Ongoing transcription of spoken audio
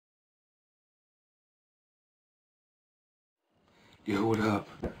Yo, what up?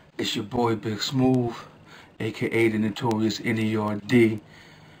 It's your boy Big Smooth, aka the Notorious NERD.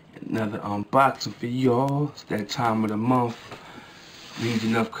 Another unboxing for y'all. It's that time of the month.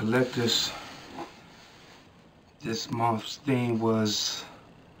 Legion of Collectors. This month's theme was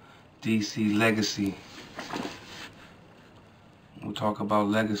DC Legacy. We talk about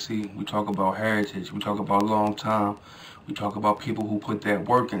legacy, we talk about heritage, we talk about long time, we talk about people who put that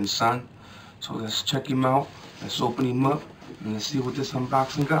work in, son. So let's check him out, let's open him up, and let's see what this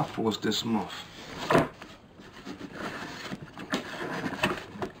unboxing got for us this month.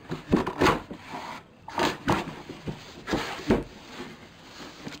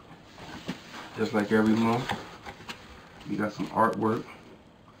 Just like every month, we got some artwork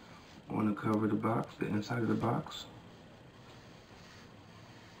on the cover of the box, the inside of the box.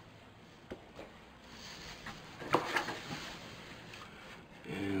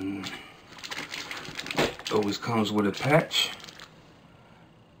 And it always comes with a patch.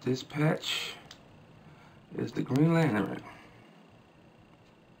 This patch is the Green Lantern.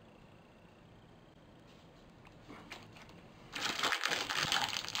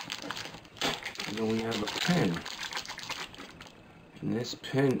 And then we have a pen. And this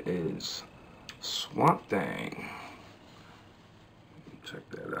pen is Swamp Thing. Check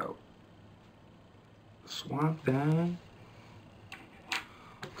that out. Swamp Thing.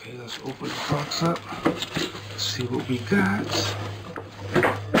 Okay, let's open the box up. Let's see what we got.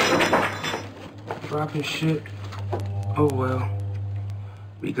 Dropping shit. Oh well.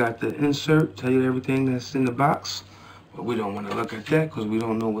 We got the insert, tell you everything that's in the box. But we don't want to look at that because we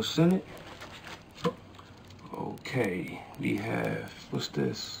don't know what's in it. Okay, we have, what's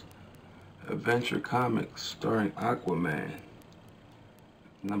this? Adventure Comics starring Aquaman.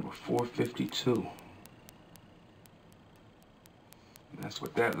 Number 452. That's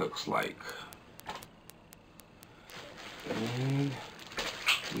what that looks like. And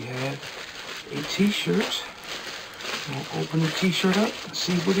we have a t-shirt. We'll open the t-shirt up and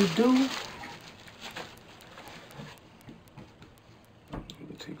see what it do. Let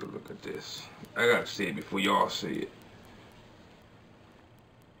me take a look at this. I gotta see it before y'all see it.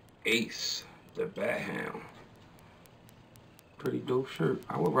 Ace, the Bat Hound. Pretty dope shirt.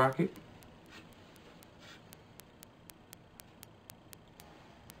 I would rock it.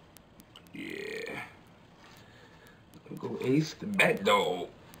 Yeah. Go Ace, the Bat Dog.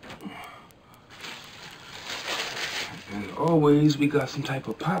 And as always, we got some type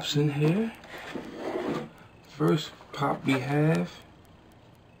of pops in here. First pop we have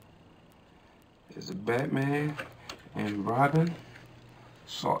is a Batman and Robin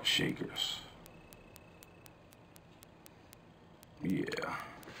salt shakers. Yeah.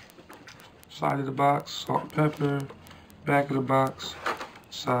 Side of the box, salt and pepper. Back of the box,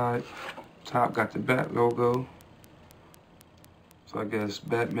 side. Top got the Bat logo. So I guess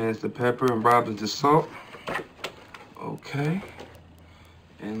Batman's the pepper and Robin's the salt. Okay.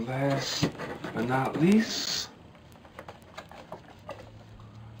 And last but not least,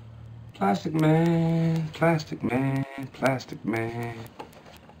 Plastic Man, Plastic Man, Plastic Man.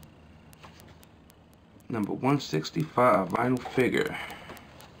 Number 165 vinyl figure.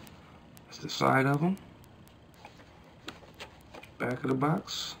 That's the side of them. Back of the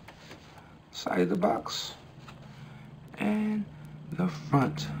box. Side of the box. And the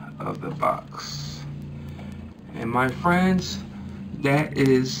front of the box. And my friends, that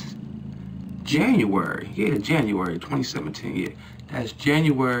is January. Yeah, January 2017. Yeah, that's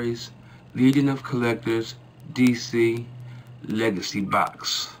January's Legion of Collectors DC Legacy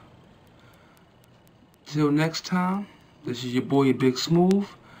box. Till next time, this is your boy Big Smooth,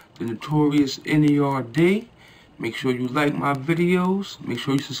 the Notorious NERD. Make sure you like my videos. Make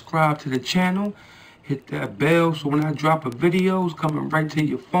sure you subscribe to the channel. Hit that bell so when I drop a video, it's coming right to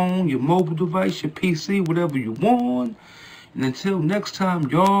your phone, your mobile device, your PC, whatever you want. And until next time,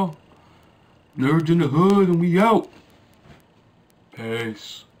 y'all, nerds in the hood and we out.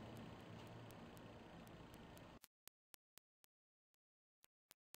 Peace.